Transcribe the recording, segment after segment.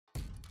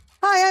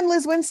Hi, I'm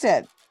Liz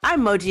Winstead.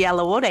 I'm Moji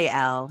Alawode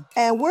L.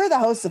 And we're the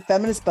hosts of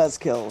Feminist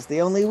Buzzkills, the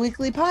only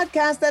weekly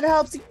podcast that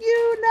helps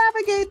you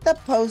navigate the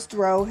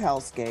post-Roe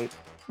hellscape.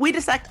 We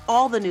dissect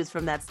all the news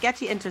from that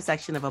sketchy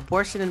intersection of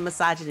abortion and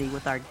misogyny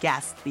with our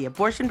guests, the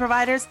abortion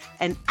providers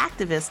and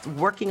activists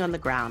working on the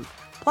ground.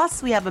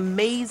 Plus, we have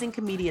amazing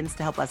comedians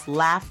to help us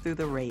laugh through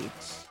the rage.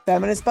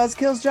 Feminist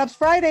Buzzkills drops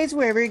Fridays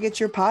wherever you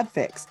get your pod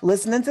fix.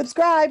 Listen and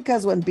subscribe,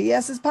 because when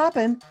BS is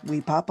poppin',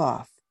 we pop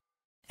off.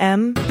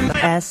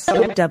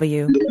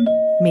 MSW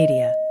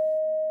Media.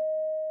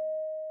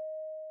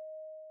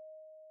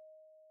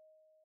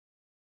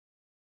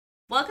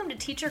 Welcome to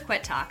Teacher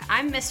Quit Talk.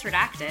 I'm Miss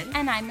Redacted.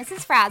 And I'm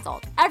Mrs.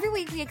 Frazzled. Every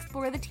week we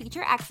explore the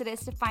teacher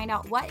exodus to find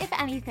out what, if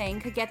anything,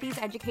 could get these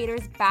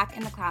educators back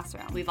in the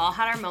classroom. We've all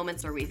had our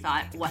moments where we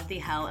thought, what the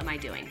hell am I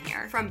doing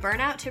here? From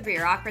burnout to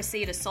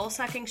bureaucracy to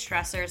soul-sucking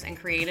stressors and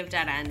creative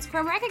dead ends.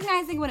 From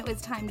recognizing when it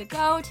was time to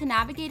go to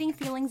navigating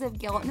feelings of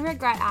guilt and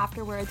regret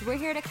afterwards, we're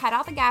here to cut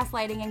out the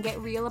gaslighting and get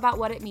real about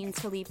what it means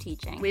to leave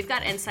teaching. We've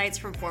got insights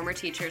from former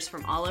teachers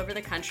from all over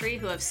the country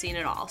who have seen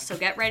it all. So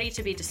get ready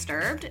to be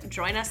disturbed.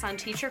 Join us on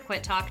Teacher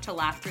Quit Talk to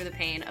laugh through the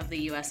pain of the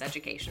U.S.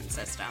 education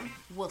system.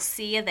 We'll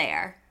see you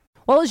there.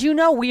 Well, as you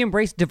know, we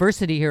embrace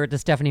diversity here at the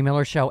Stephanie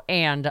Miller Show,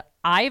 and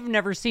I've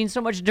never seen so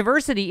much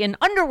diversity in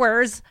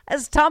underwears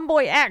as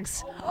Tomboy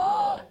X.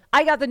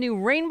 I got the new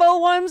rainbow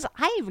ones.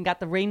 I even got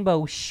the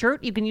rainbow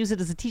shirt. You can use it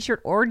as a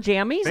t-shirt or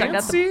jammies. Fancy? I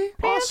got the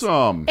pants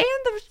Awesome. And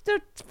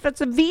it's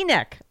a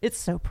V-neck. It's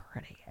so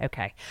pretty.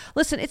 Okay.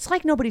 Listen, it's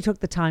like nobody took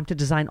the time to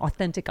design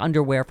authentic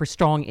underwear for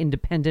strong,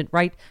 independent,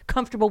 right?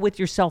 Comfortable with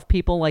yourself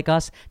people like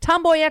us.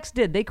 Tomboy X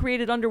did. They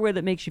created underwear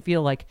that makes you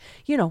feel like,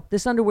 you know,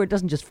 this underwear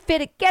doesn't just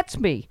fit, it gets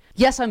me.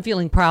 Yes, I'm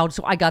feeling proud,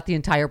 so I got the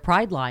entire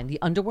Pride line.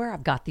 The underwear,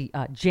 I've got the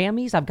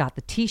jammies, I've got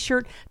the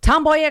t-shirt.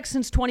 Tomboy X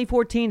since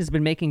 2014 has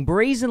been making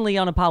brazenly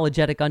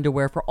unapologetic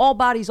underwear for all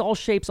bodies, all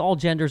shapes, all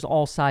genders,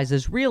 all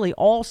sizes. Really,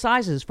 all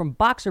sizes, from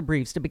boxer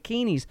briefs to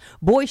bikinis,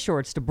 boy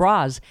shorts to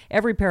bras.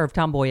 Every pair of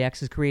Tomboy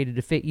X is created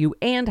to fit you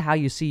and how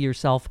you see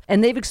yourself.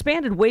 And they've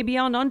expanded way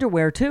beyond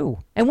underwear, too.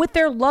 And with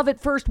their love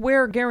at first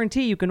wear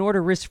guarantee, you can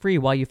order risk-free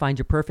while you find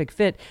your perfect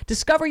fit.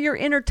 Discover your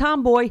inner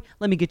tomboy.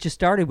 Let me get you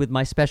started with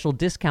my special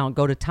discount.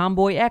 Go to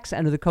Tomboy X,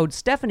 enter the code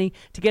Stephanie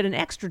to get an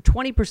extra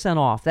 20%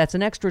 off. That's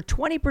an extra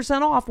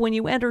 20% off when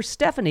you enter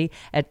Stephanie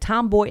at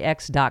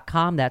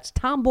tomboyx.com. That's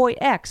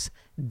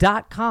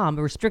tomboyx.com.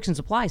 Restrictions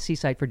apply. See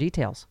site for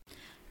details.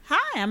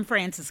 Hi, I'm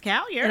Frances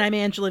Callier. And I'm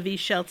Angela V.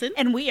 Shelton.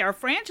 And we are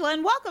Frangela,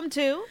 and welcome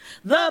to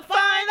The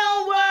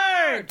Final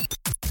Word.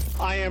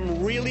 I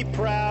am really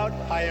proud.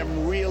 I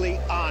am really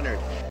honored.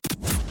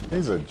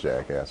 He's a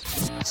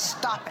jackass.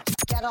 Stop it.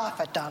 Get off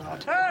it,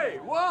 Donald. Hey,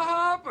 what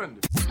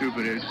happened?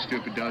 Stupid is,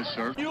 stupid does,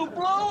 sir. You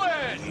blew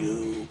it!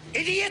 You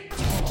idiot!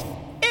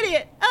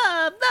 Idiot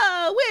of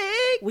the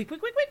week. Week.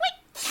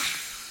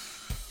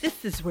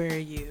 This is where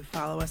you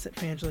follow us at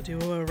Frangela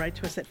Duo or write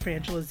to us at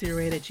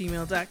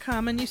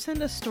frangela08@gmail.com and you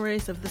send us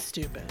stories of the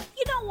stupid.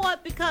 You know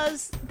what?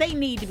 Because they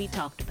need to be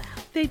talked about.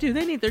 They do.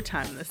 They need their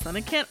time in the sun.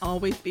 It can't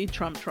always be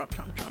Trump.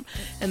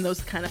 And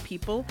those kind of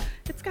people,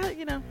 it's got,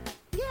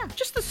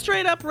 just the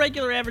straight up,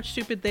 regular, average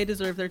stupid. They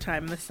deserve their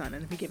time in the sun.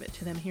 And we give it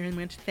to them here. And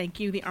we want to thank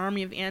you, the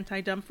Army of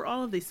Anti-Dumb, for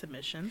all of these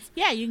submissions.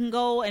 Yeah, you can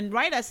go and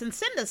write us and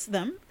send us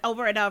them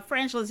over at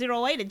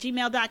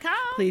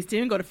frangela08@gmail.com. Please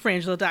do. And go to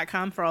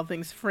frangela.com for all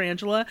things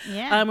Frangela.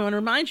 Yeah. I want to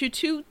remind you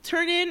to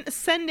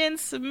send in,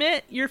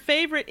 submit your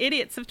favorite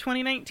idiots of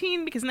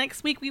 2019, because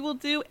next week we will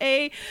do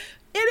a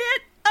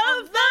Idiot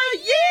of the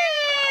Year!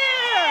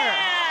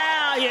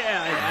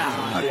 Yeah.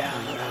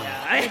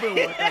 I've been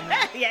working on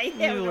that.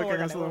 We're working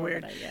on a little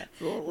weird. It's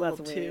a little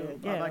too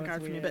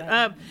avant-garde for me.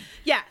 But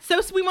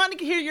so we want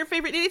to hear your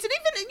favorite idiots. And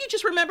even if you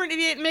just remember an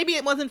idiot, maybe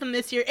it wasn't from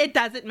this year, it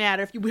doesn't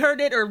matter. If you heard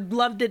it or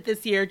loved it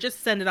this year,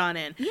 just send it on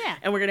in. Yeah.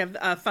 And we're going to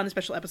have a fun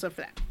special episode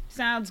for that.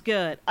 Sounds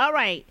good. All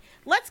right.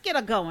 Let's get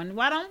it going.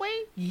 Why don't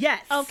we?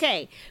 Yes.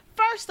 Okay.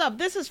 First up,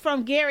 this is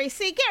from Gary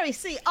C. Gary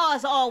C.,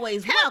 as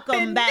always,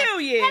 welcome back. Happy New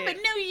Year. Happy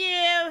New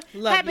Year.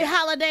 Happy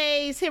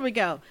holidays. Here we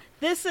go.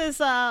 This is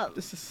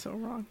so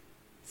wrong.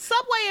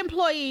 Subway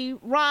employee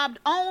robbed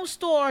own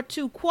store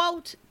to,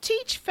 quote,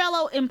 teach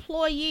fellow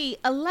employee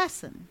a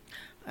lesson.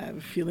 I have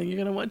a feeling you're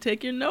going to want to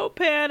take your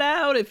notepad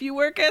out if you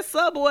work at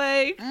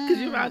Subway, because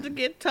you're about to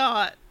get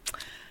taught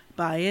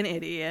by an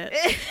idiot.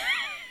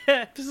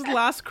 This is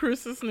Las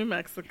Cruces, New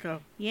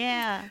Mexico.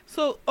 Yeah.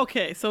 So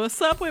a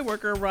Subway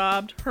worker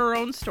robbed her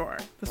own store,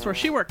 the store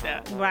she worked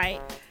at.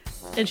 Right.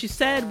 And she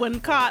said, when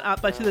caught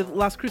up to the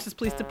Las Cruces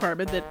Police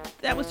Department,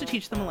 that was to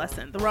teach them a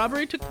lesson. The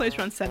robbery took place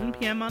around 7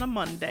 p.m. on a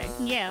Monday.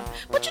 Yeah.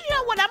 But you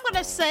know what I'm going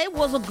to say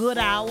was a good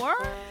hour?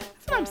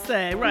 That's what I'm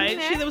saying, right?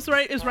 Mm-hmm. It was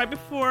right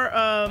before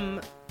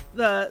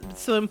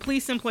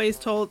police employees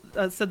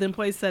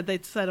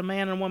said a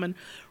man and a woman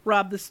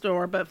robbed the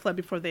store but fled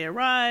before they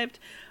arrived.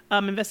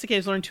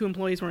 Investigators learned 2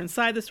 employees were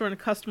inside the store and a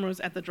customer was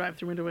at the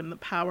drive-thru window when the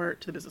power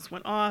to the business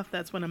went off.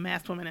 That's when a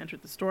masked woman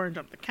entered the store and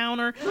jumped the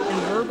counter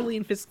and verbally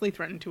and physically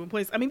threatened 2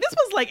 employees. I mean, this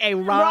was like a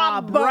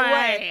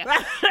robbery.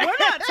 We're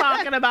not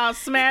talking about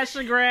smash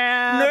and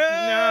grab.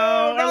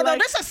 No, So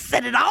this is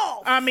set it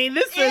off. I mean,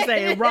 this is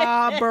a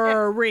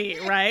robbery,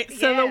 right?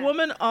 So the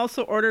woman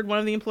also ordered one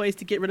of the employees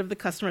to get rid of the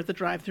customer at the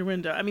drive-thru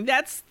window. I mean,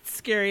 that's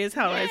scary as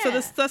hell, right? So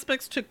the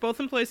suspects took both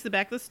employees to the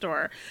back of the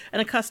store,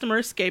 and a customer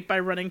escaped by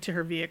running to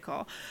her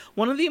vehicle.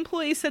 One of the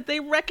employees said they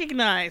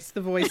recognized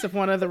the voice of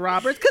one of the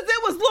robbers because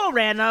it was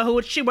Lorena,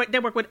 who they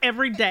work with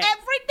every day.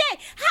 Every day.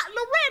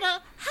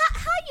 Lorena,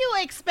 how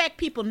you expect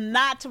people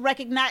not to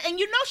recognize? And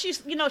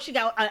she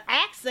got an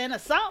accent or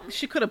something.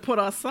 She could have put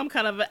on some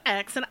kind of an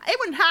accent. It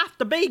wouldn't have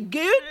to be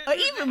good or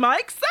even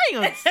make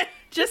sense.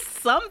 Just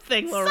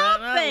something,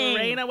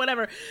 Lorena,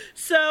 whatever.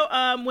 So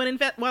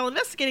while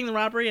investigating the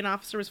robbery, an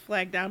officer was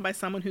flagged down by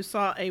someone who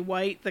saw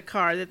the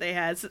car that they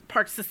had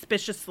parked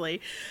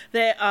suspiciously.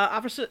 The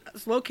officer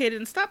located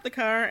and stopped the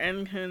car,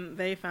 and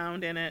they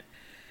found in it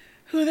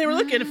who they were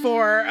looking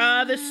for.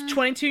 This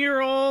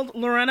 22-year-old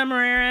Lorena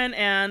Moran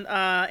and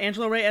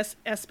Angela Ray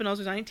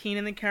Espinosa, 19,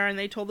 in the car, and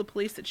they told the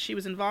police that she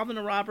was involved in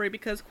a robbery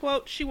because,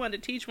 quote, she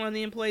wanted to teach one of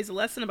the employees a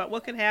lesson about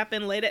what could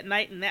happen late at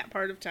night in that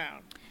part of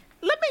town.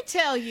 Let me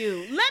tell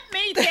you.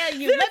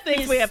 There's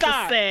things we have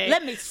to say.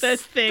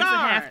 There's things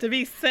that have to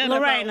be said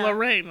about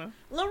Lorena.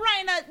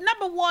 Lorena,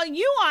 number one,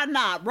 you are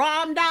not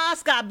Ram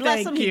Dass. God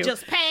bless him. He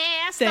just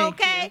passed,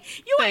 okay?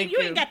 You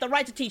ain't got the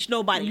right to teach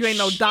nobody. You ain't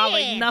no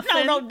dolly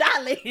nothing. No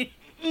dolly.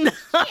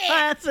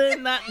 That's it,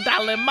 not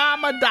dolly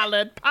mama,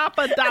 dolly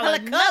papa, dolly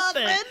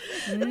nothing.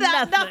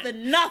 Nothing.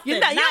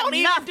 You don't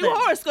even do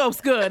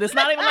horoscopes good. It's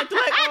not even like,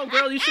 oh,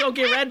 girl, you should go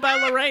get read by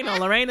Lorena.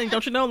 Lorena,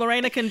 don't you know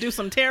Lorena can do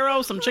some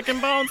tarot, some chicken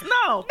bones?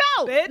 No,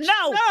 bitch.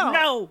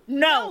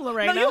 No,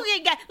 Lorena. No, you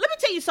ain't got. Let me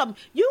tell you something.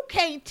 You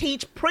can't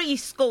teach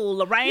preschool,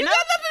 Lorena. You got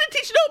nothing to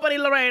teach nobody,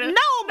 Lorena.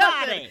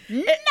 Nobody.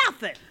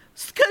 Nothing.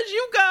 Because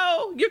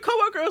your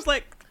coworker was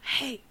like,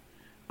 hey,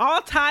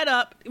 all tied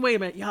up. Wait a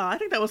minute, y'all. I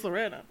think that was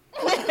Lorena.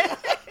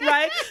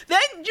 Right? Then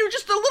you're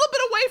just a little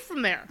bit away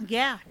from there.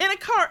 Yeah. In a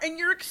car, and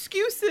your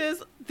excuse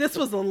is, this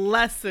was a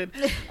lesson.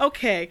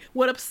 Okay,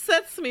 what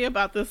upsets me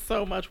about this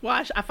so much,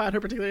 why I find her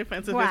particularly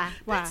offensive, is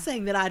not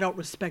saying that I don't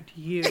respect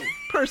you.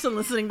 Person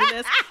listening to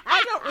this,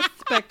 I don't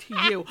respect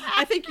you.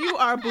 I think you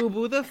are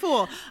Boo-Boo the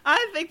Fool.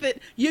 I think that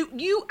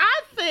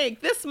I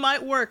think this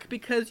might work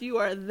because you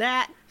are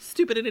that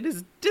stupid and it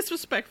is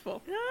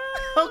disrespectful.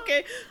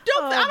 Okay?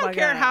 I don't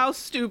care how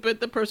stupid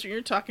the person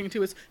you're talking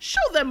to is. Show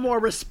them more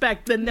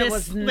respect than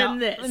this.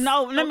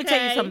 No, let me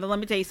tell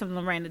you something,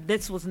 Lorena.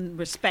 This was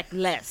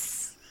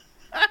respectless.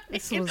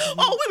 We were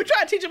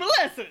trying to teach him a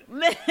lesson.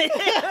 Yeah.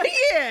 Oh, did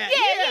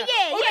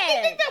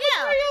you think that was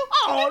real?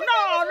 Oh,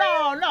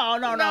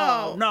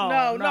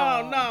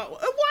 no.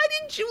 Why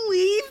didn't you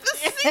leave the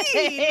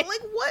scene?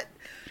 Like, what?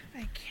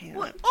 I can't.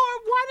 Or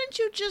why didn't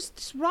you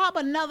just rob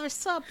another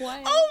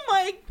Subway? Oh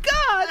my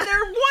God,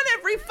 they're one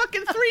every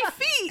fucking 3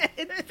 feet.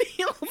 It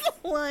feels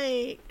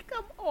like.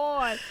 Come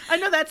on. I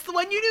know that's the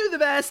one you knew the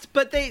best,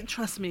 but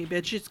trust me,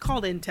 bitch, it's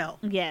called Intel.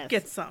 Yes.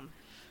 Get some.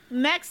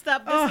 Next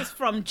up, this is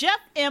from Jeff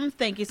M.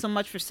 Thank you so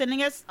much for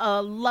sending us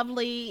a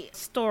lovely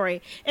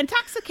story.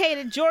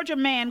 Intoxicated Georgia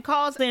man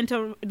calls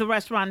into the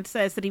restaurant and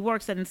says that he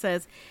works at and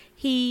says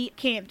he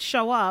can't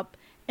show up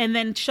and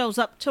then shows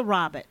up to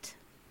rob it.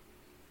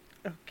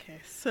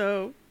 Okay,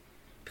 so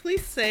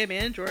police say a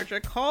man in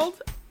Georgia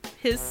called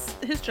his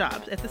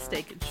job at the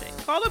Steak and Shake.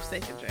 Called up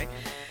Steak and Shake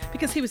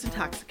because he was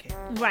intoxicated.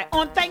 Right,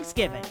 on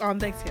Thanksgiving. So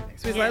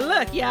he's like,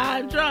 look,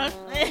 I'm drunk.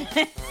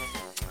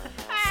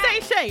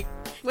 Stay Shake.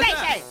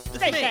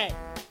 Stay safe.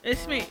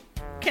 It's me,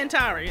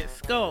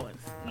 Kentarius Goins,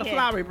 a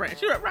flowery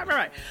branch.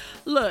 Right.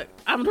 Look,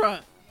 I'm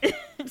drunk,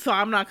 so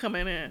I'm not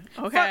coming in.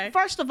 Okay.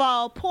 First of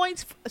all,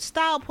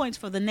 style points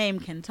for the name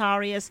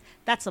Kentarius.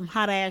 That's some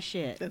hot ass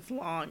shit. It's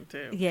long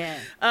too. Yeah.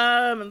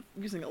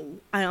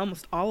 Using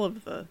almost all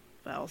of the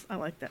vowels. I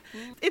like that.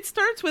 It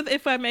starts with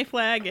 "If I may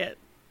flag it."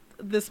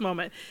 This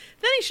moment,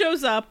 then he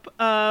shows up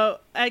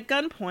at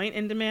gunpoint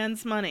and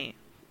demands money.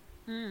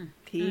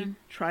 He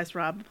tries to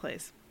rob the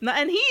place. No,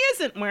 and he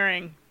isn't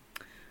wearing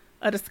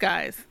a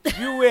disguise.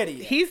 You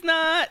idiot. He's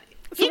not.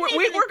 So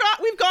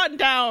we've gone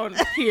down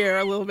here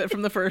a little bit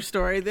from the first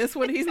story. This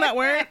one, he's not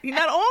wearing.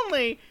 Not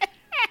only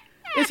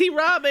is he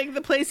robbing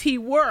the place he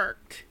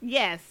worked,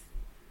 yes,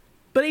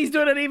 but he's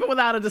doing it even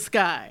without a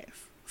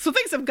disguise. So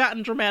things have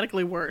gotten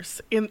dramatically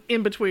worse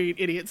in between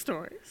idiot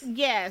stories.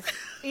 Yes,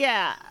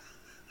 yeah.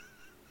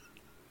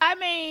 I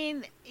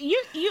mean,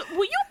 you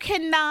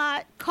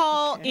cannot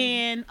call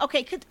in.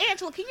 Okay,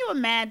 Angela, can you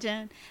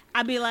imagine?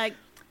 I'd be like,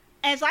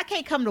 as I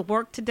can't come to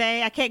work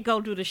today, I can't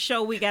go do the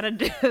show we got to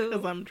do.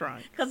 Because I'm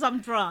drunk.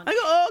 I go,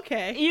 oh,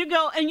 okay. You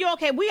go, and you're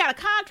okay. We got a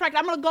contract.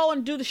 I'm going to go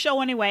and do the show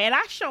anyway. And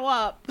I show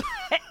up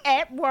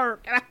at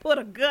work, and I put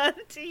a gun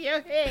to your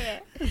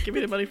head. Give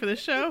me the money for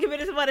this show? Give me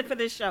the money for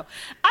this show.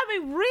 I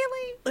mean,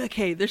 really?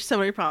 Okay, there's so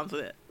many problems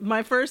with it.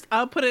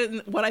 I'll put it in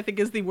what I think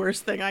is the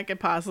worst thing I could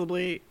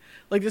possibly...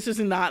 Like, this is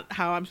not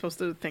how I'm supposed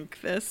to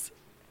think this.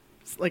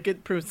 Like,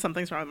 it proves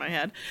something's wrong with my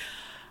head.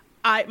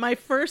 My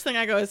first thing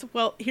I go is,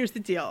 well, here's the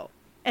deal.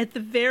 At the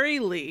very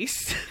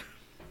least,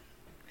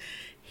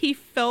 he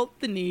felt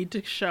the need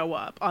to show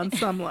up on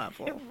some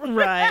level,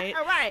 right?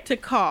 Right. To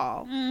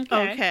call.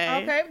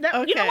 Okay.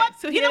 You know what?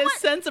 So he had a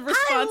sense of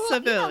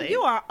responsibility.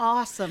 You are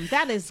awesome.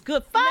 That is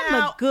good. Find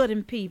the good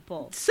in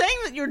people. Saying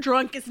that you're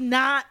drunk is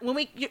not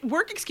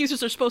work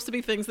excuses are supposed to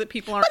be things that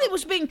people aren't. But it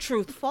was being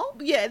truthful.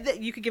 Yeah,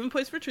 you could give them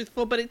points for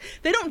truthful, but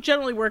they don't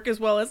generally work as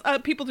well as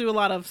people do. A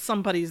lot of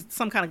some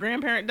kind of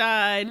grandparent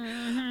died,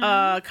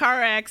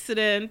 car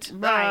accident,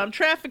 Right.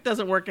 Traffic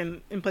doesn't work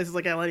in places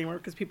like LA anymore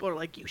because people are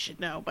like, you should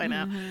know by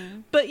now.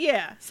 But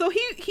yeah, so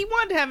he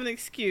wanted to have an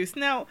excuse.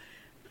 Now,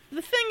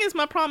 the thing is,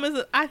 my problem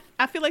is that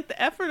I feel like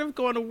the effort of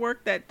going to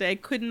work that day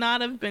could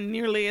not have been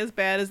nearly as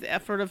bad as the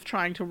effort of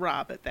trying to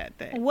rob it that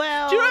day.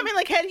 Well, do you know what I mean?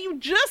 Like, had you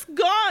just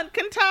gone,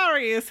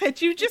 Kentarius,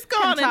 had you just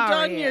gone and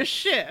done your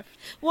shift.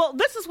 Well,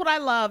 this is what I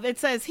love. It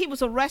says he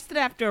was arrested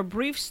after a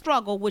brief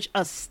struggle, which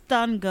a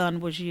stun gun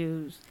was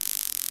used.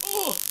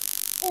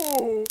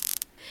 Oh.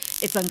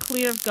 It's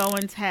unclear if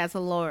Goins has a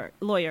lawyer.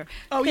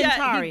 Oh,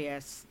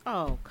 Kentarius.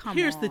 Oh, come on.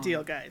 Here's the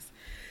deal, guys.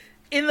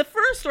 In the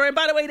first story,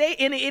 by the way, they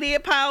in the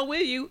idiot pile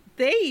with you,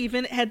 they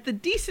even had the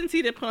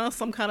decency to put on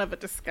some kind of a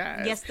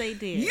disguise. Yes, they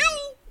did. You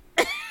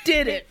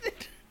did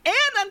it. And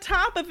on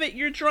top of it,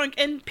 you're drunk.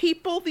 And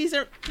people,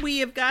 we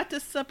have got to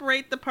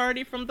separate the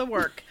party from the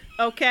work.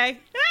 Okay?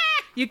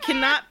 You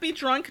cannot be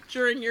drunk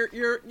during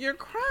your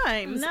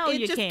crimes. No,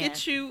 you just can't.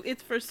 gets you.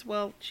 It's first.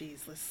 Well,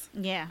 Jesus.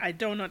 Yeah. I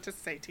don't know what to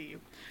say to you.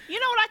 You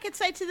know what I could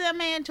say to them,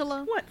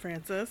 Angela? What,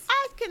 Francis?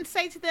 I can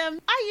say to them,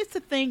 I used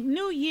to think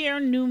new year,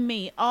 new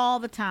me all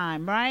the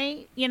time,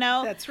 right? You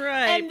know? That's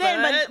right. And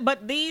then,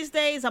 but these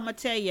days, I'm going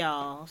to tell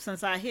y'all,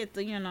 since I hit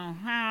the,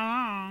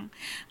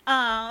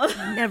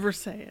 never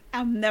say it.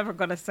 I'm never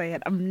going to say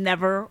it. I'm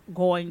never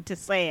going to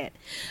say it.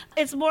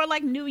 It's more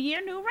like new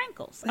year, new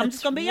wrinkles. I'm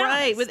just going to be honest.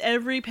 Right. With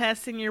every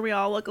passing year, we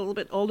all look a little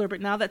bit older,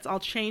 but now that's all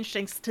changed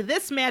thanks to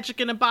this magic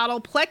in a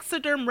bottle,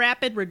 Plexiderm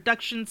Rapid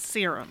Reduction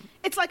Serum.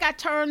 It's like I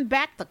turned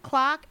back the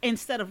clock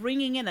instead of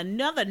ringing in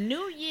another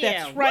new year.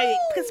 That's right. Woo!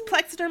 Because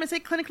Plexiderm is a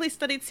clinically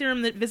studied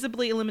serum that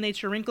visibly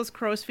eliminates your wrinkles,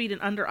 crow's feet,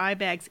 and under eye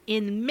bags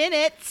in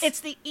minutes. It's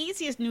the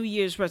easiest New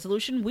Year's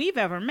resolution we've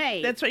ever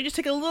made. That's right. You just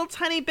take a little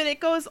tiny bit, it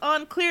goes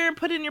on clear, and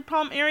put it in your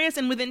palm areas,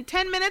 and within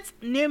 10 minutes,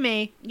 new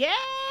me. Yes.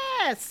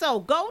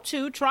 So go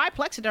to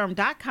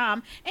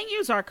tryplexiderm.com and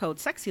use our code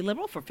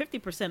SEXYLIBERAL for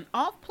 50%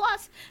 off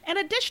plus an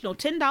additional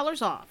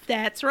 $10 off.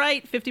 That's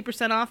right.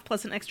 50% off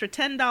plus an extra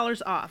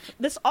 $10 off.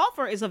 This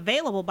offer is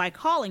available by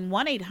calling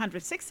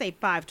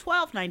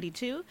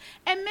 1-800-685-1292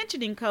 and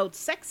mentioning code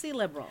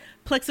SEXYLIBERAL.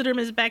 Plexiderm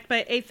is backed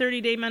by a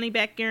 30-day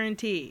money-back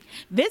guarantee.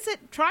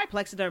 Visit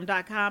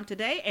tryplexiderm.com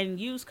today and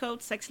use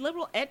code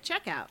SEXYLIBERAL at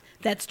checkout.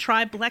 That's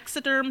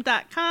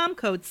tryplexiderm.com,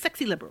 code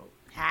SEXYLIBERAL.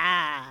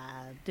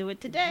 Do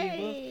it today.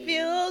 You will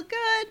feel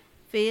good.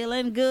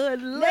 Feeling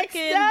good,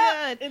 looking Next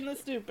up good. in the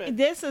stupid.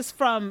 This is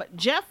from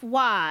Jeff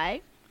Y.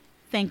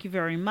 Thank you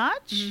very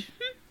much.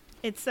 Mm-hmm.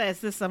 It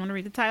says this, I'm going to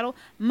read the title.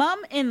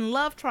 Mom in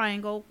love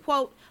triangle,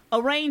 quote,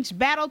 arranged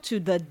battle to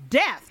the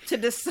death to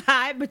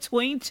decide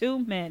between two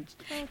men.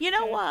 Okay. You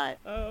know what?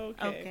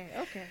 Okay.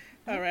 Okay.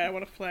 All right, I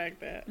want to flag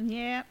that.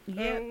 Yeah.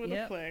 I want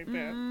to flag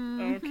that.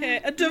 Mm-hmm.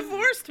 Okay. A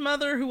divorced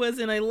mother who was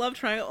in a love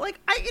triangle. Like,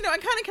 I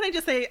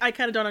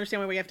kind of don't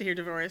understand why we have to hear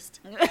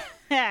divorced.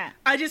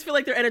 I just feel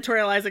like they're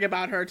editorializing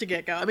about her to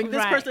get go. I mean,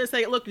 this person is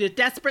saying, look, you're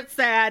desperate,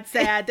 sad.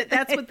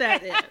 That's what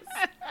that is.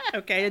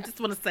 Okay, I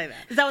just want to say that.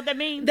 Is that what that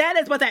means? That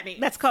is what that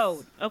means. That's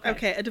code.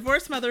 Okay, a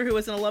divorced mother who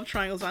was in a love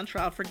triangle is on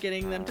trial for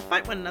getting them to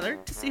fight one another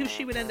to see who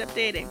she would end up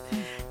dating.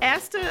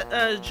 Asta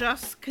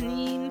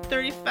Joskanine,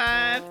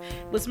 35,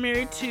 was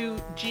married to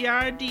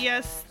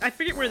GRDS. I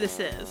forget where this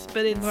is,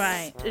 but it's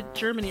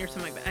Germany or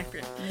something like that. I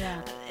forget.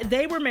 Yeah.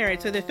 They were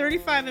married, so they're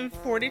 35 and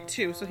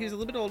 42, so he's a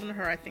little bit older than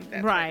her, I think.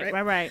 That's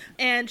right.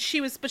 And she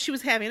was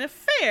having an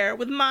affair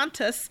with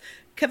Montes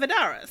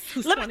Kavadaras,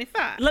 who's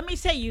 25. Let me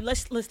say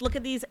let's look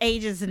at these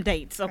ages and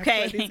dates,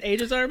 okay? These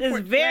ages are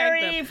important. It's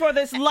very for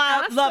this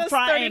love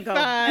triangle.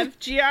 35,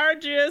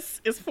 Georgius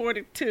is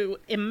 42,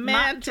 and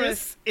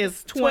Mantis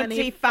is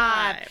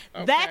 25.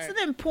 Okay. That's an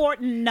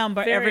important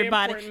number, very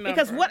everybody. Important number.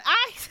 Because what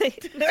I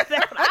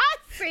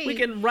see, we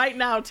can right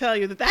now tell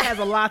you that has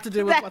a lot to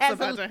do with what's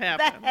about to happen.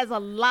 That has a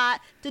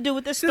lot to do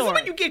with this story.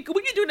 When you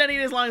do that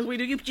as long as we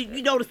do,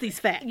 you notice these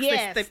facts.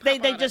 Yes, they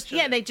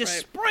just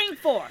spring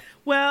forth.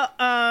 Well,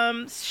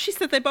 she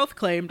said they both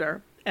claimed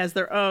her as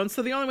their own,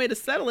 so the only way to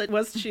settle it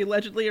was she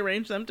allegedly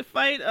arranged them to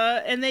fight,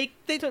 and they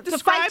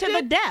described fight to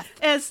the death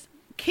as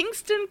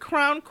Kingston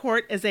Crown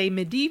Court as a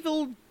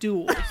medieval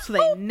duel. So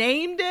they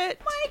named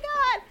it. My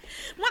God.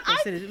 They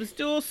said it was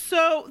duel.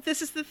 So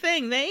this is the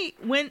thing. They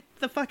went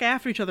the fuck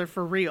after each other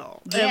for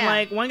real. Yeah. And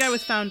like one guy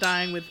was found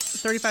dying with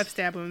 35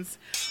 stab wounds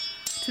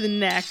to the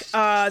neck.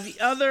 The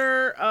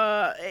other,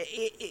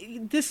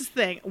 this is the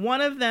thing.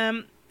 One of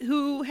them,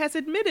 who has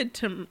admitted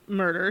to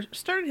murder,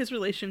 started his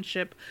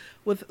relationship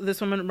with this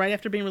woman right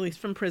after being released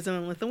from prison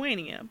in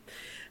Lithuania.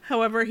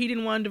 However, he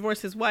didn't want to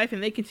divorce his wife,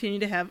 and they continue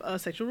to have a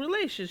sexual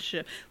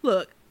relationship.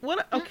 Look,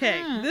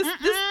 this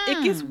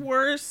it gets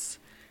worse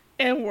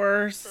And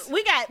worse.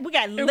 We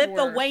got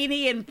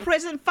Lithuanian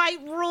prison fight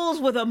rules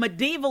with a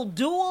medieval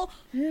duel.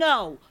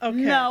 No,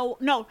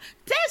 no.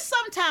 There's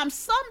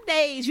some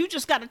days you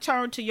just got to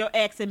turn to your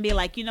ex and be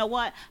like, you know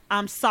what?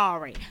 I'm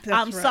sorry.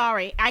 I'm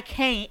sorry. I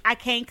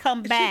can't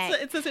come back.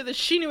 It says here that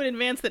she knew in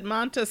advance that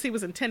Montesi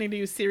was intending to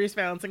use serious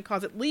violence and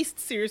cause at least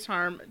serious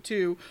harm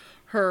to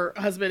her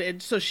husband.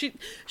 And so she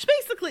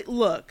basically,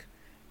 look,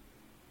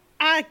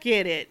 I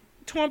get it.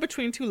 Torn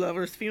between two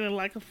lovers, feeling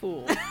like a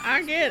fool.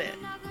 I get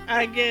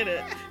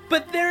it.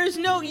 But there is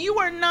no, you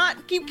cannot,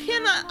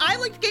 I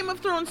liked Game of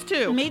Thrones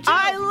too. Me too.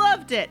 I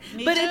loved it.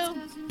 Me but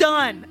too. It's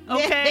done,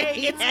 okay?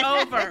 It's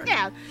over.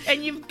 Yeah.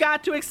 And you've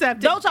got to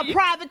accept Those it. are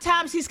private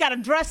times. He's got to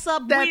dress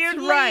up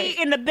weirdly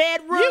in the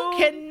bedroom. You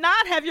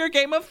cannot have your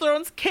Game of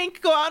Thrones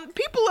kink go on.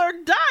 People are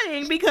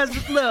dying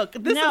because, look,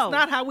 this is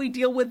not how we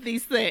deal with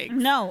these things.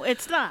 No,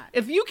 it's not.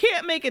 If you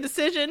can't make a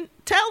decision,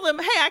 tell them,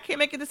 hey, I can't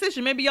make a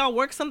decision. Maybe y'all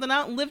work something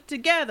out and live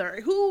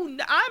together.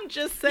 I'm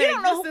just saying,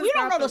 we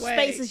don't know the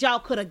spaces y'all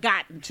could have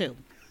gotten to.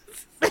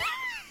 It's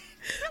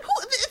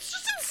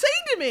just insane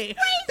to me.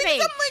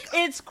 Crazy.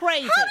 It's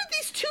crazy. How did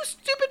these two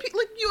stupid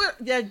people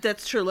yeah,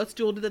 that's true. Let's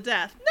duel to the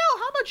death. No,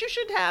 how about you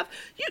should have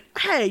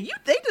they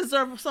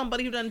deserve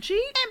somebody who doesn't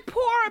cheat. And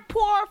poor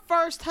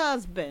first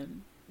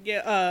husband.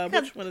 Yeah,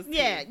 which one is who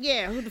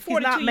the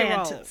 42-year-old. Not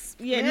Mantis.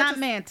 Yeah, not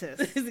Mantis.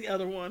 Is the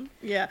other one.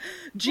 Yeah.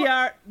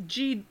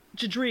 Jadrius.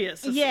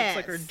 Yes. It's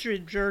like her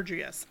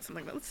Georgius, something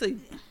like that. Let's see.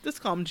 Let's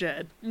call him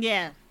Jed.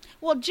 Yeah.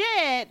 Well,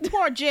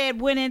 poor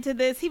Jed went into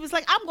this. He was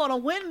like, I'm going to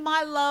win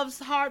my love's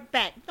heart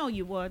back. No,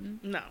 you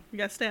wouldn't. No, you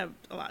got stabbed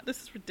a lot.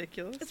 This is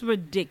ridiculous. It's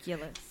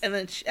ridiculous. And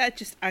then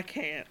I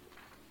can't.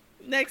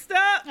 Next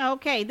up.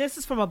 Okay, this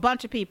is from a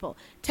bunch of people.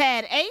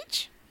 Tad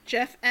H.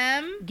 Jeff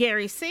M.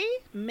 Gary C.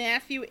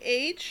 Matthew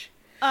H.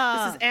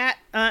 This is at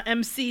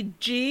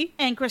MCG.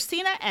 And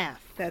Christina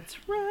F.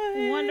 That's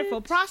right.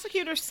 Wonderful.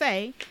 Prosecutors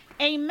say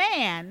a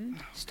man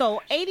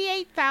stole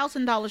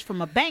 $88,000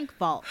 from a bank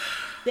vault.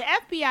 The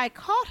FBI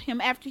caught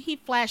him after he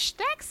flashed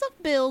stacks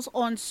of bills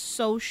on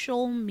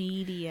social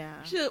media.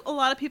 A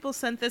lot of people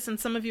sent this, and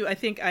some of you, I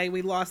think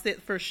we lost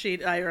it first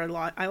sheet. I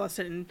lost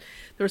it, and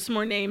there were some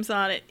more names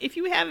on it. If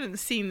you haven't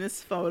seen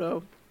this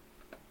photo,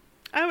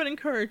 I would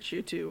encourage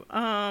you to.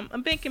 A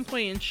bank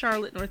employee in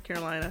Charlotte, North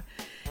Carolina,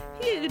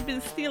 he had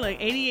been stealing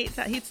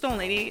he'd stolen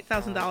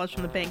 $88,000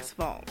 from the bank's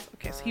vault.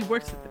 Okay, so he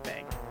works at the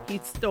bank. He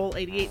stole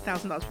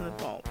 $88,000 from the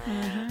vault.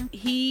 Mm-hmm.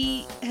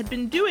 He had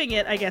been doing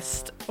it, I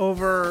guess,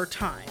 over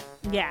time.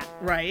 Yeah.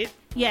 Right?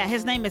 Yeah,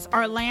 his name is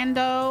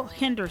Orlando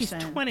Henderson.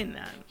 He's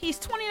 29. He's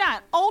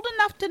 29. Old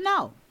enough to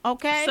know.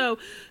 Okay. So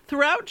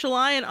throughout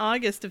July and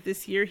August of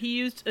this year, he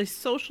used a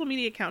social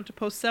media account to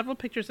post several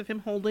pictures of him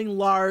holding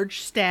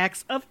large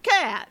stacks of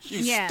cash.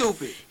 You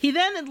stupid. He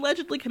then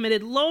allegedly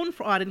committed loan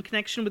fraud in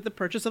connection with the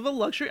purchase of a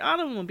luxury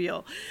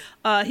automobile.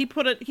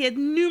 He had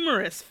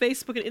numerous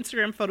Facebook and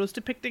Instagram photos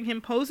depicting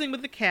him posing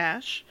with the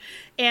cash.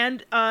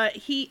 And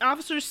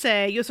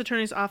U.S.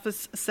 Attorney's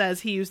Office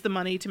says he used the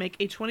money to make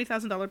a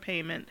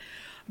 $20,000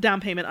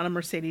 down payment on a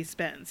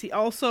Mercedes-Benz. He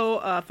also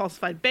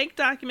falsified bank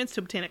documents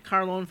to obtain a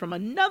car loan from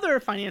another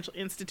financial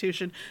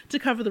institution to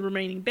cover the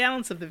remaining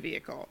balance of the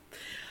vehicle.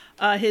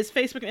 His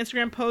Facebook and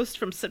Instagram posts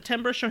from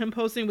September show him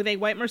posing with a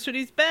white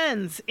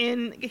Mercedes-Benz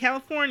in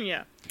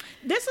California.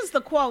 This is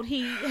the quote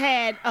he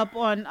had up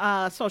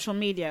on social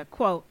media.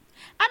 Quote,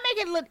 I make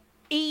it look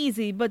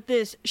easy, but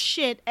this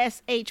shit,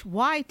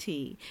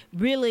 SHYT,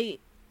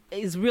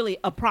 is really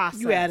a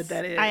process. You added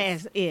that in. I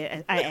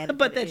added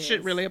but that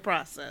shit really a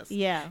process.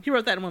 Yeah. He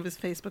wrote that in one of his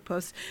Facebook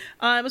posts.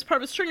 It was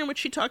part of a string in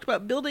which he talked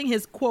about building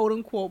his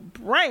quote-unquote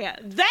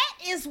brand. That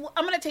is,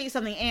 I'm going to tell you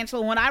something,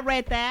 Angela. When I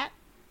read that,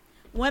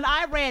 when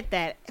I read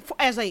a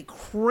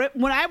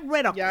criminal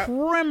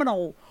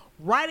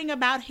writing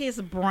about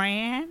his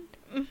brand,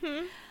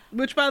 mm-hmm.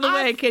 Which, by the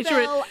way, in case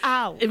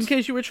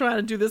you were trying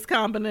to do this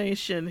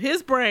combination,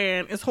 his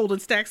brand is holding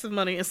stacks of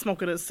money and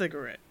smoking a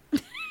cigarette.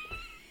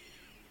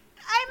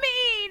 I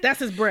mean, that's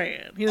his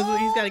brand. He's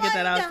got to get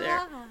that out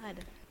there.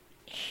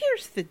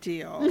 Here's the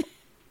deal.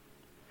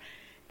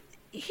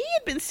 He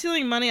had been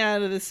stealing money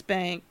out of this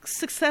bank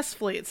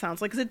successfully, it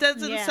sounds like, because it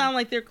doesn't sound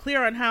like they're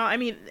clear on how. I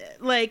mean,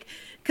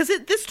 because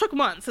this took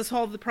months, this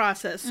whole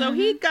process. So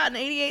he'd gotten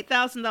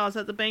 $88,000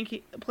 at the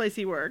place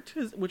he worked,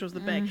 which was the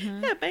bank.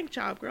 Mm-hmm. Yeah, bank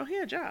job, girl. He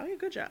had a job. He had a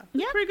good job.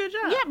 Yeah, pretty good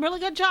job. Yeah, really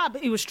good job.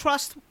 It was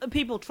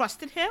people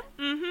trusted him.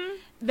 Mm-hmm.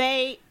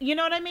 You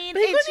know what I mean? But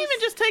he couldn't even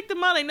just take the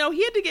money. No,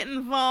 he had to get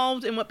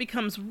involved in what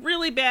becomes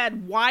really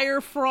bad wire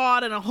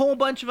fraud and a whole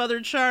bunch of other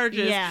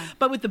charges. Yeah.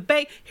 But with the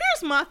bank,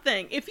 here's my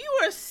thing. If you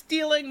are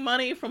stealing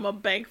money from a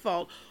bank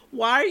vault,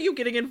 why are you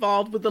getting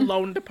involved with the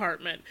loan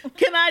department?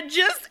 Can I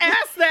just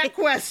ask that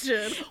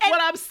question?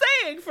 What I'm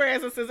saying,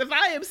 Francis, is if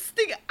I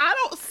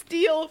don't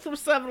steal from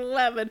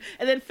 7-Eleven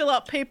and then fill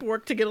out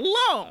paperwork to get a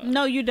loan.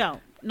 No, you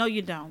don't. You're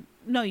stealing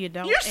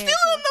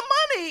the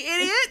money,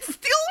 idiot.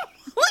 Steal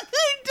what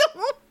they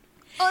don't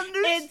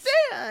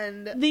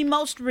understand. It's the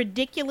most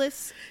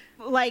ridiculous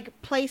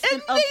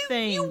placement of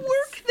things. You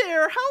work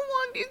there. How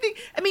long do you think?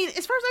 I mean,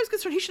 as far as I was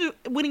concerned, he should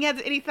have, when he had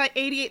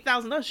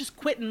 $88,000, just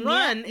quit and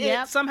run.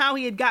 Yeah. Somehow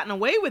he had gotten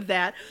away with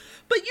that.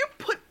 But you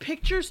put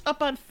pictures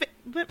up on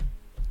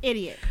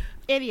Idiot.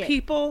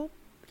 People.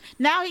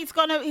 Now he's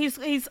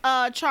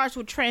charged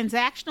with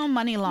transactional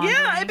money laundering.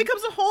 Yeah,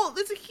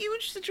 it's a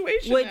huge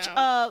situation which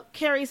now.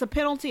 Carries a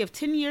penalty of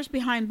 10 years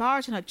behind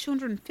bars and a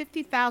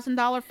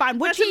 $250,000 fine,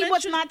 which he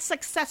was not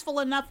successful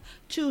enough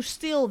to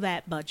steal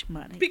that much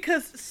money.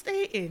 Because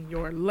stay in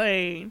your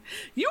lane.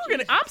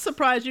 I'm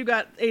surprised you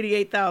got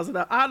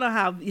 $88,000. I don't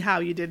know how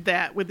you did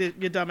that with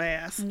your dumb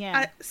ass.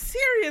 Yeah.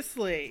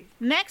 Seriously.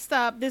 Next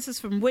up, this is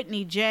from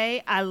Whitney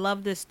J. I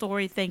love this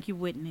story. Thank you,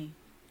 Whitney.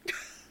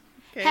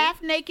 Okay.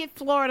 Half-naked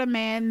Florida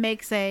man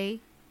makes a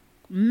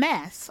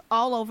mess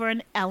all over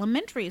an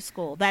elementary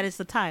school. That is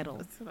the title.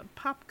 It's in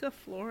Apopka,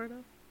 Florida.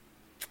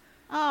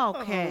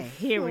 Okay,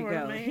 here we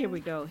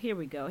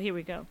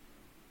go.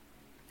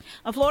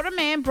 A Florida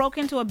man broke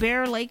into a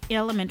Bear Lake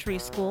elementary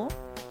school.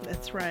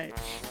 That's right.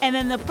 And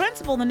then the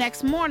principal the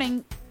next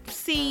morning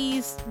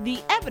sees the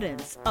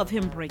evidence of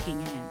him breaking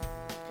in.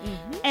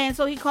 Mm-hmm. And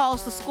so he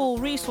calls the school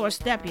resource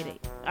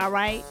deputy, all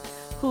right,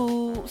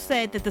 who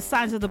said that the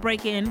signs of the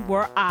break-in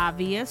were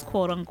obvious,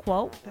 quote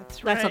unquote.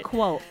 That's right. That's a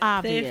quote,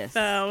 obvious. They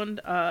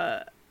found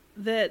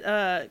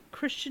that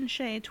Christian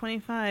Shea,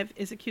 25,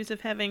 is accused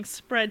of having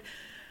spread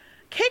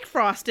cake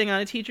frosting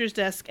on a teacher's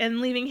desk and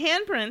leaving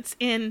handprints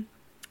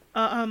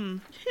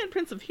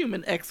of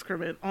human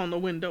excrement on the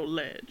window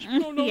ledge.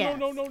 No.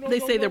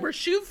 They say there were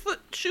shoe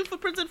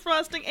footprints in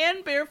frosting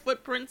and bare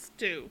footprints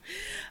too.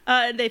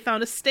 And they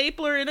found a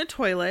stapler in a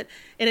toilet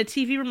and a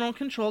TV remote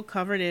control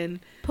covered in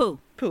poop.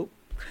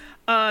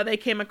 They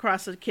came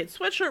across a kid's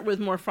sweatshirt with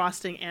more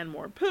frosting and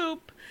more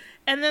poop.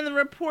 And then the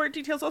report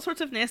details all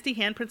sorts of nasty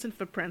handprints and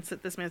footprints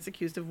that this man's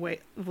accused of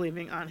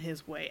leaving on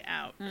his way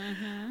out.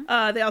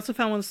 Mm-hmm. They also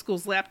found one of the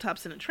school's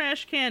laptops in a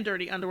trash can,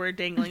 dirty underwear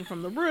dangling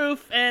from the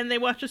roof, and they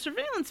watched a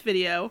surveillance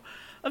video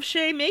of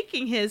Shea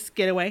making his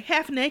getaway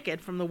half naked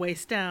from the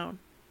waist down.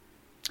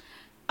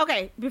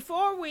 Okay,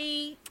 before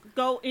we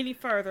go any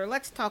further,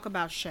 let's talk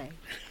about Shea.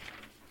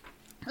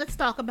 Let's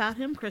talk about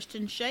him,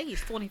 Christian Shea.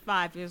 He's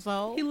 25 years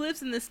old. He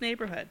lives in this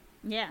neighborhood.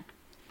 Yeah.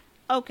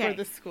 Okay. Where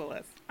the school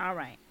is. All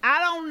right. I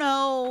don't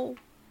know.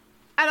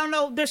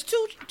 There's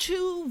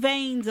two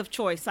veins of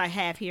choice I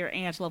have here,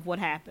 Angela, of what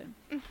happened.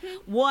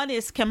 Mm-hmm. One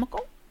is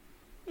chemical.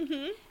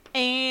 Mm-hmm.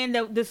 And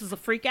this is a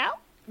freak out.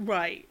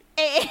 Right.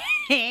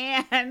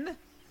 And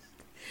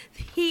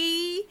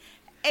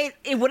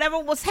whatever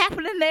was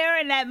happening there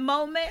in that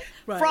moment,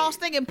 right.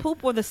 Frosting and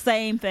poop were the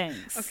same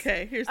things.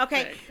 Okay, here's the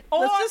thing.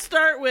 Let's just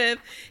start with,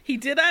 he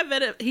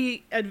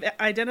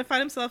identified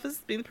himself as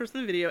being the person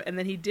in the video, and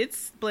then he did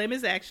blame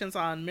his actions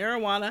on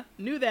marijuana,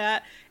 knew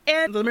that,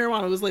 and the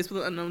marijuana was laced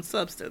with an unknown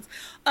substance.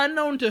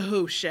 Unknown to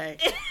who, Shea?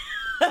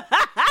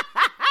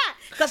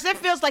 Because it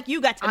feels like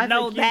you got to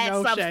know that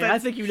substance. Shay. I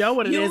think you know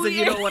what it is, and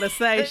you don't want to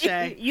say,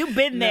 Shay. You've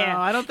been there. No,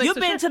 I don't think You've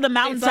been to the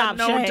mountaintop,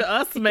 Shay. It's unknown to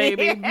us,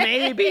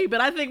 maybe.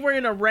 But I think we're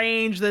in a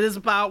range that is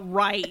about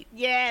right.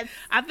 Yes.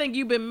 I think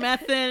you've been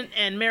mething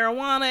and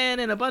marijuana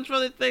and a bunch of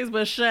other things,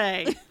 but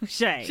Shay,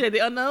 the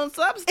unknown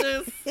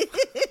substance.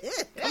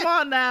 Come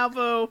on now,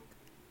 boo.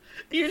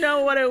 You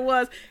know what it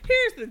was.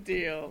 Here's the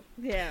deal.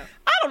 Yeah.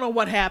 I don't know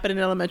what happened in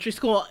elementary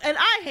school, and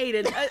I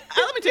hated it.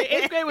 Let me tell you,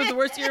 8th grade was the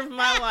worst year of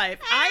my life.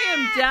 I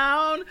am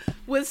down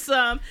with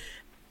the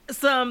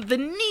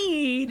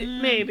need,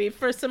 maybe,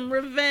 for some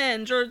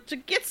revenge or to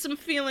get some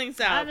feelings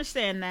out. I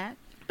understand that.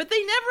 But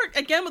they never,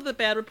 again with the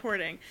bad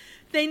reporting,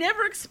 they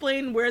never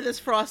explained where this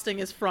frosting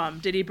is from.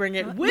 Did he bring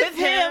it with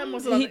him?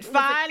 Was it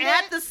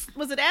at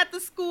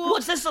the school?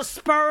 Was this a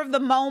spur of the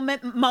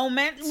moment?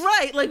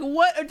 Right. Like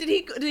what? Or did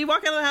he walk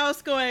out of the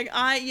house going,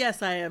 I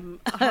am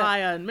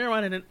high on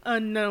marijuana and an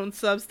unknown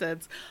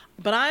substance,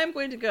 but I am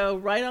going to go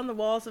right on the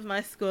walls of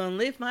my school and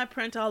leave my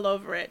print all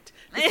over it.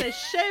 It says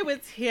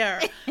Shaywitz here.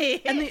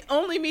 And the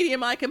only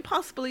medium I can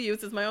possibly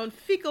use is my own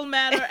fecal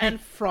matter and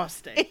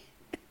frosting.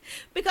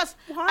 Because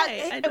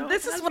why?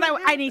 This is what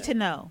I need to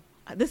know.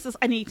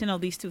 I need to know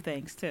these two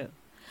things too.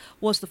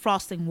 Was the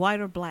frosting white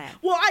or black?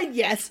 Well,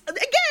 yes.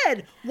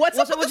 Again, was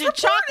it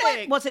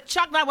chocolate? Was it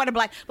chocolate, not white or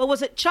black? But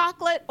was it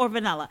chocolate or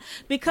vanilla?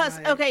 Because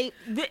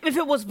if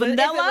it was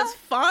vanilla, if it was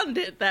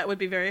fondant, that would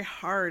be very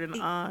hard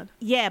and odd.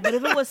 Yeah, but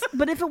if it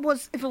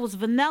was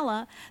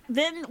vanilla,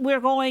 then we're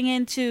going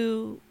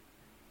into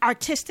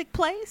artistic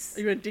place.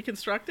 Are you going to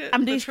deconstruct it?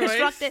 I'm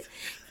deconstruct it.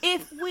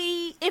 If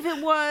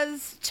it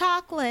was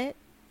chocolate,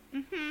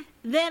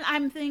 then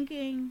I'm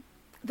thinking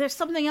there's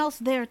something else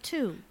there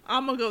too.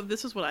 I'm gonna go.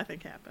 This is what I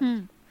think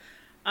happened.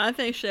 I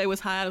think Shay was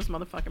high out of his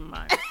motherfucking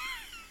mind.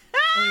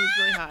 And he was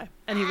really high,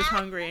 and he was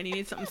hungry, and he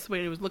needed something sweet.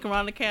 And he was looking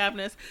around the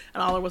cabinets,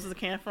 and all there was a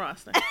can of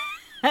frosting.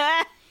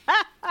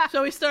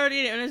 So he started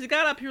eating, and as he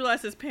got up, he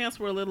realized his pants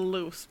were a little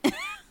loose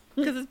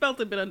because his belt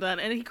had been undone,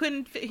 and he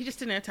just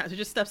didn't have time. So he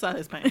just steps out of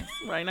his pants.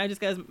 Right now, he just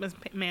got his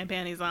man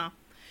panties on.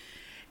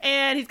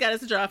 And he's got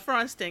his jar of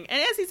frosting.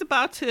 And as he's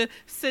about to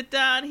sit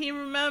down, he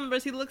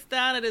looks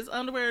down at his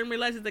underwear and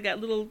realizes they got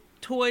little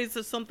toys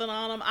or something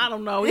on them. I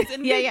don't know.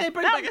 They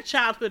bring back a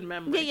childhood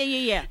memory.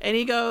 Yeah. And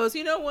he goes,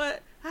 you know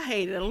what? I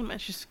hated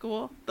elementary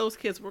school. Those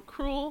kids were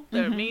cruel.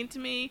 They were mean to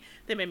me.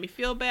 They made me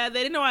feel bad.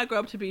 They didn't know I grew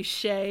up to be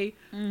Shay,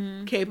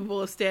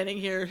 capable of standing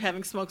here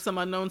having smoked some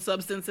unknown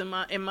substance in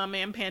my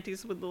man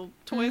panties with little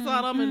toys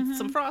on them and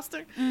some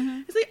frosting.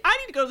 He's like, I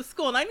need to go to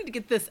school and I need to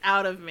get this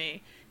out of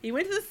me. He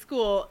went to the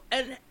school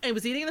and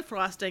was eating the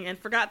frosting and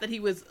forgot that he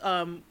was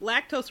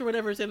lactose or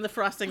whatever is in the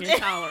frosting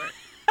intolerant.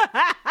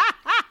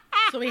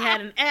 So he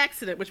had an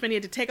accident, which meant he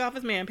had to take off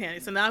his man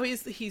panties. So now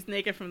he's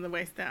naked from the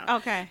waist down.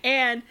 Okay.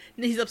 And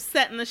he's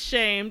upset and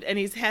ashamed, and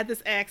he's had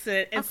this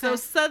accident. And so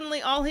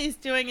suddenly all he's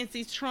doing is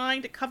he's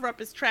trying to cover up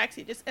his tracks.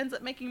 He just ends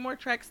up making more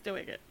tracks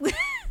doing it.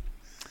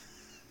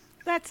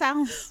 That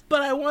sounds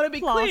But I want to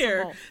be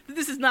clear that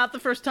this is not the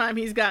first time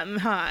he's gotten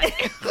high.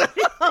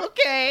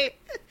 Okay.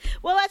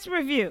 Well, let's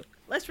review.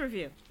 First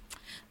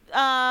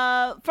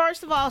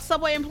of all,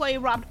 Subway employee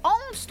robbed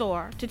own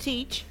store to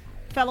teach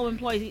fellow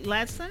employees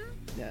lesson.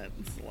 Yeah,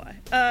 that's a lie.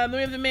 Then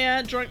we have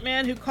the drunk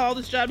man who called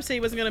his job to say he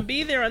wasn't going to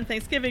be there on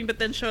Thanksgiving, but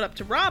then showed up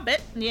to rob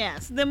it.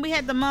 Yes. Then we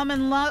had the mom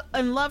and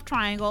love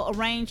triangle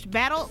arranged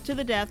battle to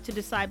the death to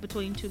decide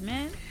between two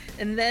men.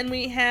 And then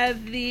we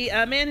have the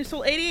man who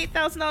stole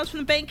 $88,000 from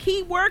the bank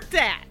he worked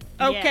at.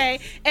 Okay.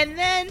 Yes. And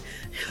then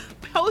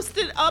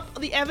posted up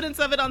the evidence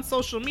of it on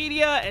social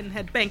media and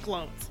had bank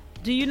loans.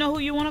 Do you know who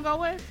you want to go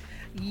with?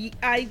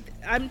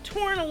 I'm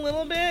torn a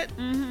little bit,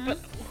 but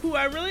who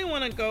I really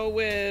want to go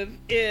with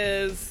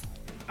is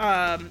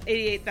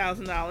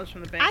 $88,000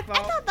 from the bank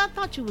vault. I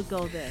thought you would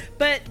go there.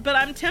 But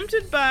I'm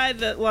tempted by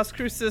the Las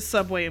Cruces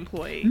Subway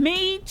employee.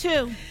 Me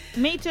too.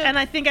 And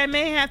I think I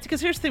may have to,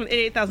 because here's the thing with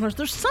 $88,000.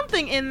 There's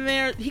something in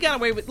there. He got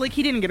away with, like,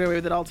 he didn't get away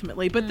with it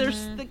ultimately, but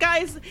there's the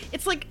guys,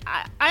 it's like,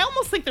 I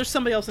almost think there's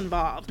somebody else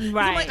involved.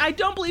 Right. Like, I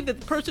don't believe that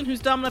the person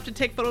who's dumb enough to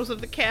take photos of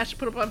the cash,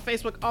 put up on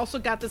Facebook, also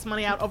got this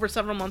money out over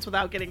several months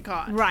without getting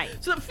caught. Right.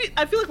 So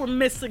I feel like we're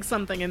missing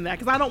something in that,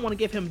 because I don't want to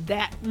give him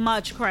that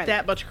much credit.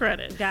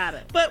 Got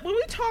it. But when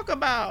we talk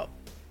about,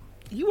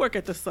 you work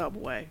at the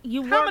Subway.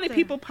 How many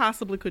people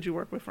possibly could you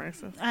work with,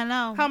 Francis? I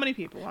know. How many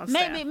people on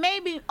staff?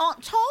 Maybe on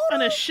total.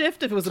 On a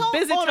shift, if it was a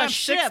busy time,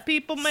 6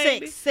 people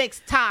maybe.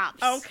 Six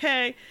tops.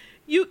 Okay.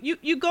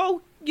 You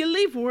go, you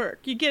leave work,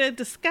 you get a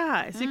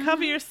disguise, you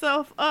cover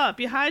yourself up,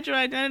 you hide your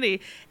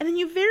identity, and then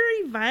you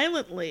very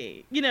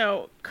violently,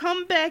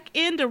 come back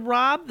in to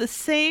rob the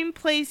same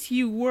place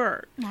you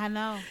work. I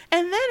know.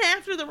 And then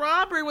after the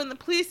robbery, when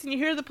you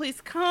hear the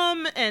police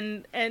come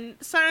and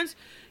sirens,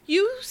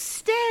 you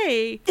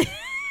stay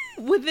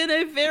within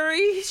a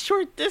very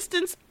short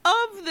distance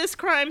of this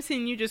crime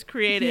scene you just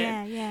created.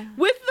 Yeah.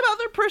 With the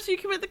other person you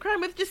committed the crime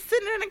with, just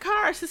sitting in a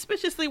car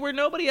suspiciously where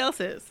nobody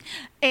else is.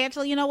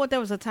 Angela, you know what? There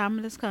was a time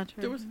in this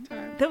country. There was a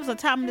time. There was a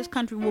time in this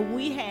country where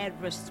we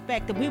had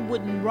respect that we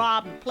wouldn't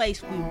rob the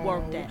place we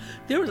worked at.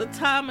 There was a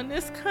time in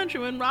this country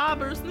when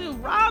robbers knew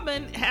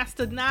robbing has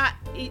to not,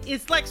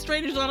 it's like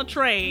strangers on a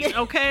train,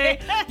 okay?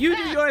 You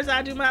do yours,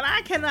 I do mine.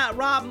 I cannot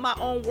rob my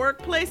own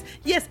workplace.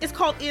 Yes, it's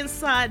called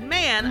inside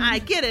man, I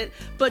get it,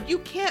 but you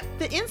can't,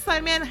 the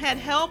inside man had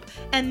help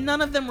and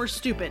none of them were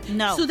stupid.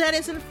 No. So that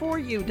isn't for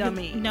you,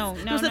 dummy. No.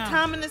 There was a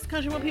time in this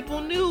country when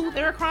people knew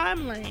they were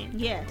crime lane.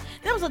 Yeah.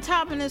 There was a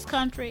time in this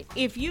country,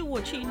 if you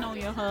were cheating on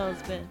your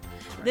husband,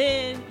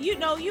 then,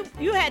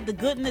 you had the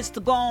goodness to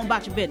go on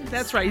about your business.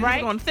 That's right.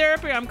 You're going to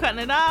therapy, or I'm cutting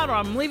it out, or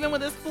I'm leaving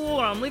with this fool,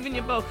 or I'm leaving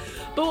you both.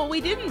 But what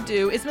we didn't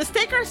do is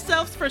mistake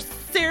ourselves for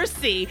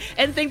Cersei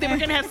and think that we're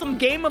going to have some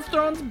Game of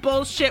Thrones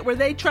bullshit where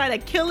they try to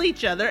kill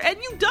each other. And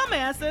you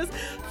dumbasses,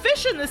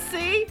 fish in the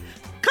sea.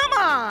 Come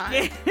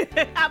on.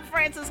 I'm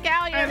Frances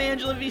Callier. I'm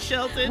Angela V.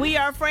 Shelton. We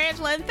are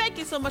Frangela, and thank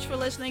you so much for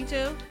listening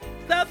to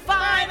The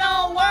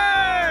Final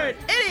Word,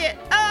 Idiot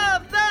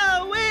of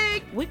the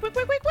Week. Week.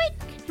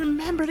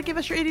 Remember to give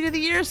us your Idiot of the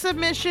Year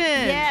submission.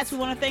 Yes, we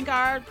want to thank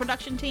our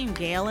production team,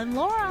 Gail and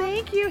Laura.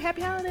 Thank you.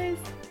 Happy holidays.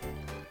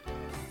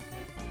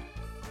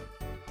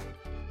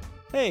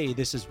 Hey,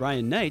 this is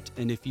Ryan Knight,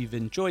 and if you've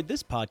enjoyed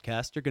this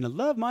podcast, you're going to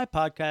love my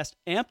podcast,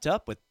 Amped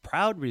Up with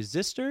Proud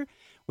Resistor,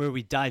 where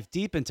we dive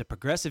deep into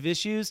progressive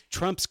issues,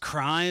 Trump's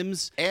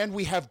crimes. And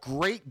we have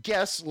great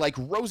guests like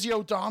Rosie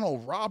O'Donnell,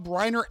 Rob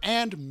Reiner,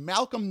 and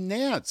Malcolm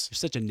Nance. You're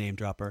such a name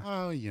dropper.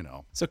 Oh, you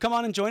know. So come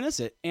on and join us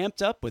at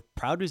Amped Up with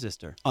Proud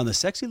Resistor on the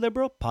Sexy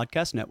Liberal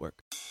Podcast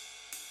Network.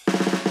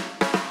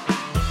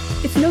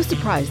 It's no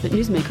surprise that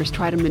newsmakers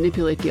try to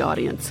manipulate the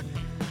audience.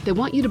 They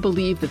want you to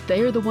believe that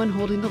they are the one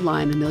holding the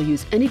line and they'll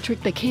use any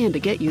trick they can to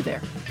get you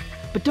there.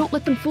 But don't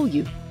let them fool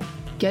you.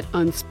 Get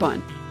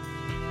unspun.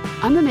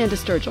 I'm Amanda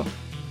Sturgill.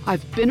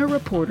 I've been a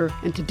reporter,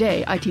 and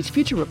today I teach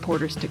future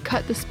reporters to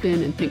cut the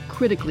spin and think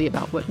critically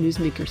about what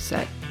newsmakers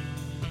say.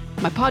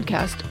 My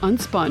podcast,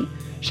 Unspun,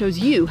 shows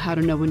you how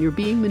to know when you're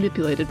being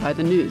manipulated by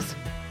the news.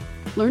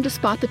 Learn to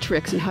spot the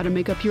tricks and how to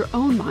make up your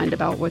own mind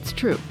about what's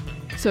true.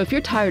 So if you're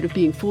tired of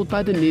being fooled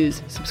by the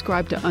news,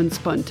 subscribe to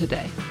Unspun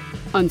today.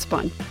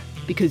 Unspun,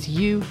 because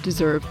you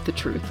deserve the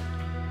truth.